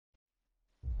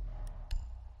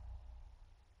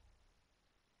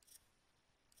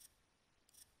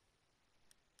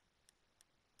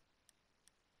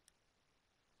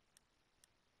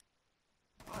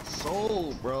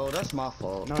soul, bro. That's my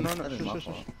fault. No, no, no. That is my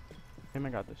fault. Him, I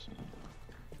got this.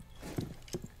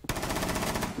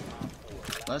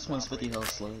 Last one's 50 health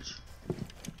sludge.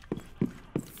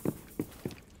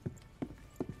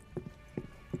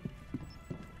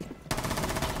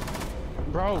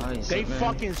 Bro, Nice, they man.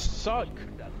 fucking suck.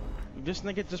 This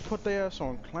nigga just put their ass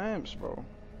on clamps, bro.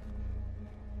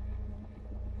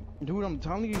 Dude, I'm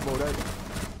telling you, bro, that...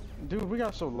 Dude, we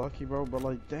got so lucky, bro, but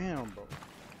like, damn, bro.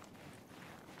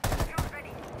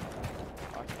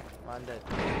 One dead.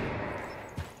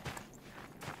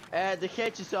 The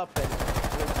hatch is open. Yeah,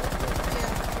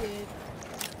 yeah.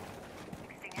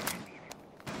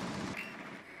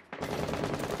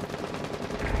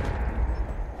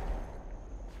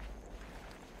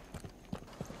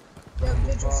 Yeah,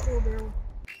 Vigil still barrel.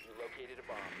 You located a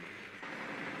bomb.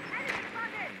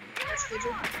 That's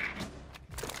Vigil.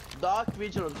 Dark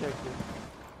Vigil objective.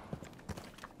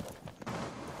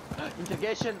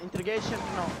 Interrogation, interrogation.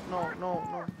 No.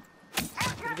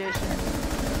 Interrogation.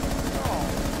 No.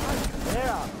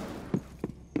 Yeah.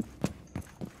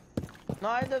 No,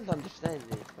 I don't understand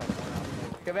this.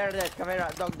 Camera dead,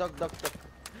 camera. Dog.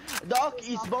 Dog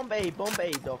is bomb A,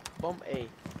 Dog. Bomb A.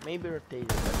 Maybe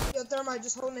rotated. Yo, Thermite,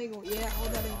 just hold an angle. Yeah,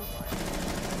 hold that angle.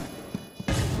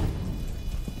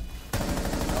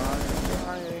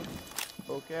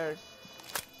 Who cares?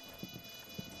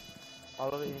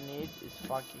 All we need is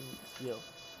fucking kill.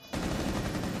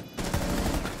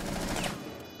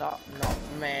 No,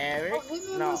 Maverick. Oh,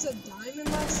 Hitman No. was a diamond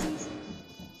last season?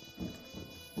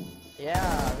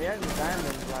 Yeah, we are the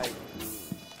diamond, like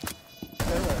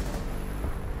silver.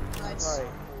 Nice. Sorry.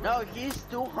 No, he's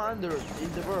 200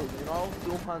 in the world, you know?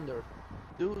 200.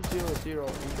 200 in the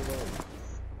world.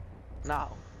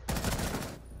 Now.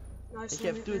 Nice. He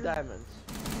have 2 diamonds.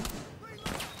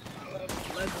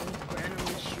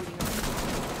 Randomly shooting.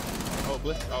 Oh,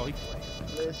 Bliss. Oh, he.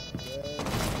 Bliss.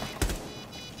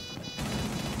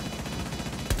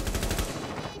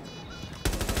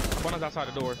 One is outside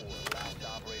the door.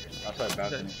 Outside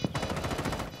balcony.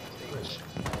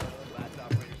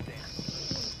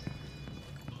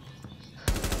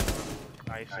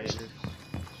 Nice.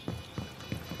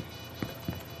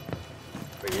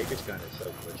 But Jaeger's gun is so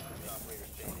glitchy.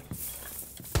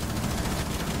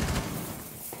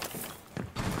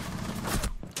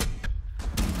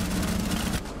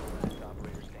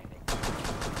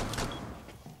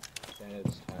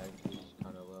 Its tag is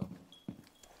kind of low.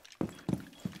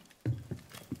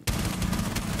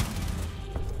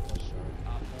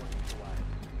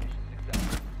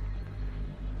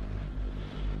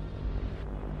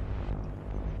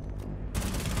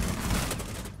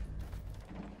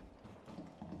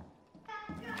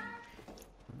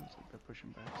 They're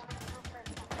pushing back.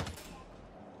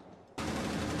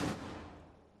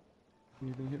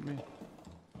 Anything hit me?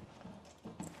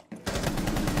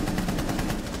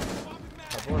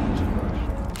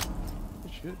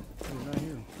 Shit, you're not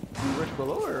here. You rush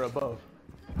below or above?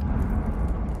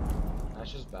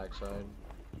 That's just backside.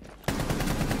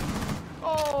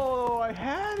 Oh, I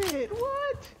had it!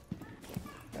 What?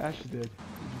 Ash is dead.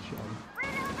 You shot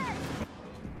him.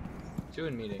 2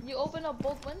 in meeting. You open up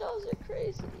both windows? You're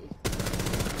crazy.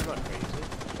 That's not crazy.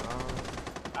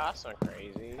 That's not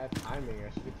crazy. That timing, I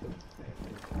should be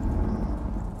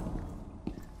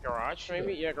Garage,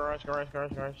 maybe? Yeah, garage. Watch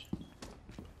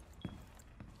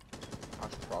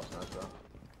the cross nose, bro.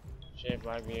 Shit,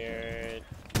 Blackbeard.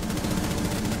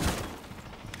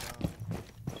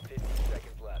 15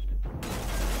 seconds left.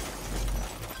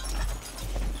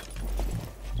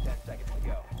 10 seconds to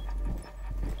go.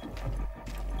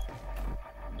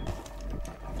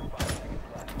 5 seconds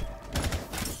left.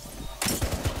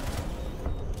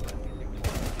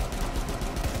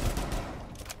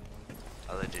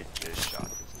 Other dude just shot.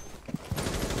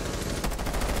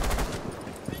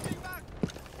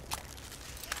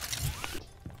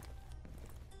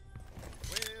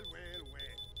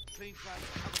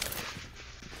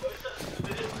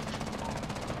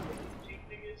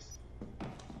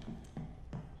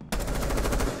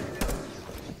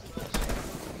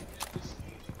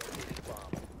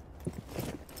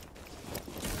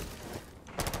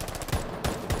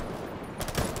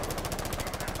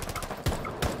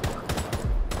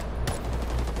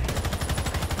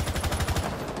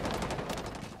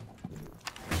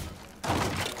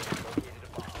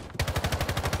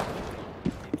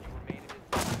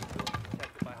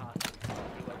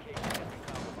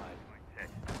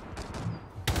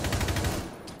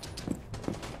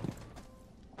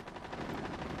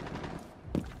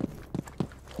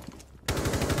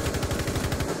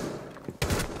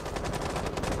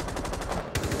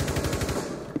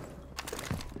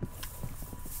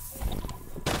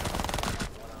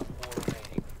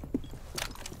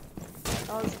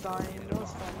 I was dying. That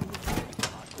was funny.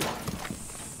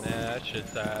 Yeah, that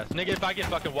shit's ass. Nigga, if I get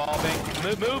fucking wall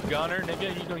banged, move, Gunner.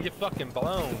 Nigga, you gonna get fucking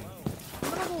blown. I'm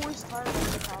gonna go waste time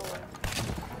with the power.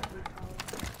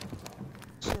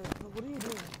 Shit, what are you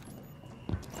doing?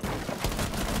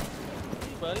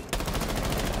 Hey, buddy.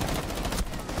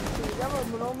 Yeah, but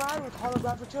nomad with hollow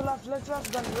back to your left,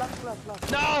 gun,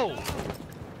 left. No!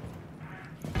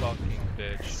 Fucking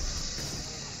bitch.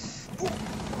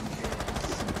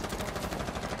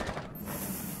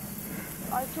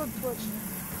 I killed Twitch.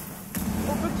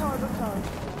 Oh, big tower.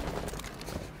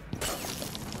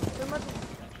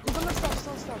 He's on the steps,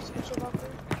 Can you chill out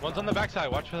there? One's on the backside.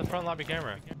 Watch for the front lobby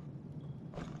camera.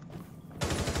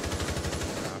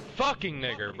 Fucking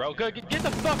nigger, bro. Get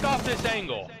the fuck off this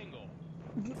angle.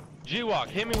 G-Walk,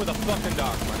 hit me with a fucking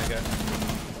dock, my nigga.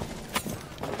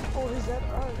 Oh, he's dead?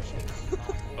 Oh, shit.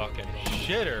 Fucking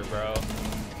shitter, bro.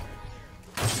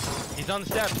 He's on the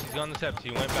steps.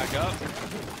 He went back up.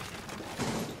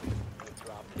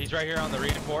 He's right here on the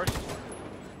reinforced.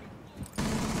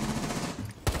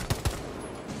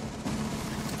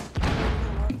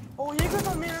 Oh, Jaeger's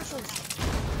on main entrance.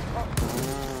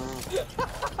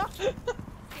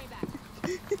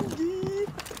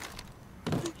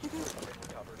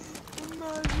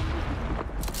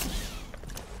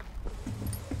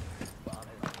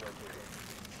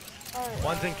 Oh.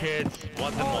 One's in kids,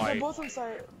 one's in white. They're both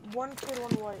inside. One kid,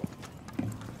 one white.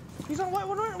 He's on white,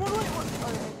 one white. Oh,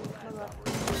 yeah,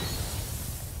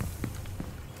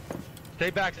 Stay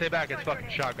back, it's fucking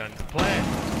shotgun. Plant!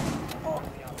 oh.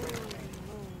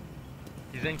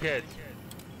 He's in kids.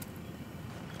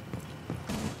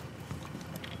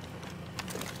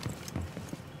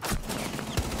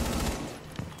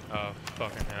 Oh,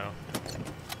 fucking hell.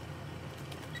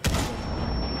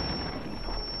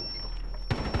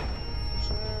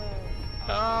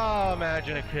 Oh,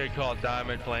 imagine a kid called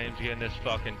Diamond Flames getting his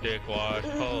fucking dick washed.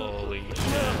 Holy shit.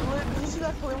 Did you see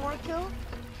that Claymore kill?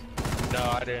 No,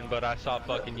 I didn't, but I saw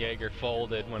fucking Jaeger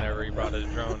folded whenever he brought his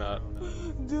drone up.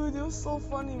 Dude, it was so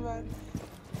funny, man.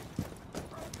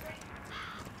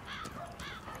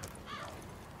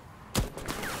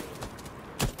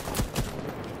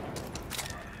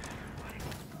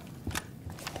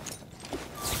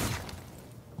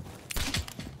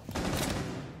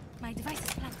 My device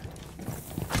is plugged.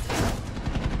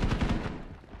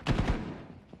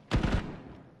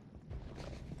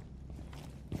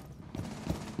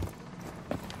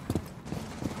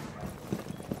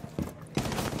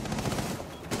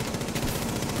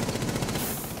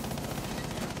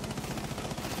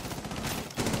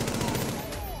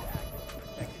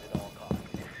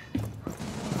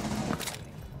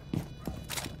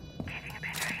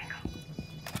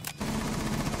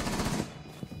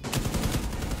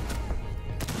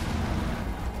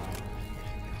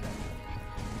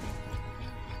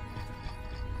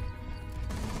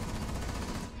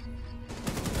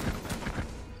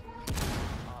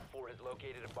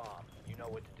 Located a bomb. You know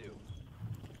what to do.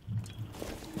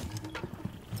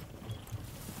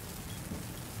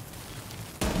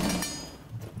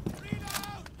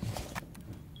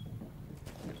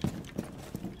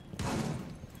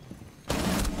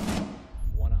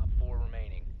 One op 4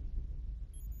 remaining.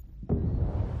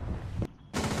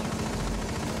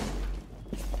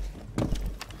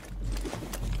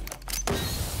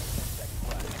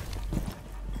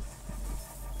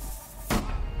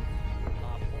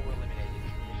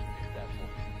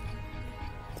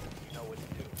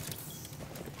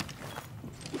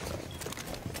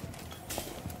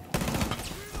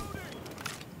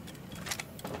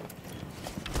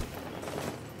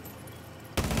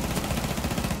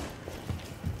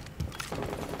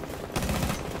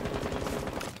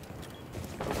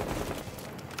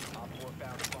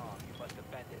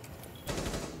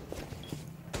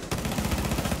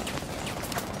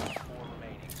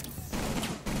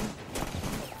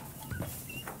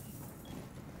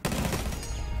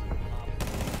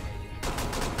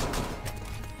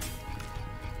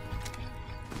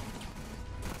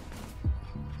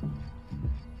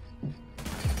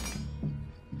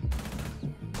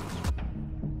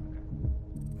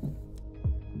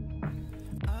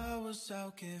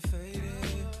 Out, get faded.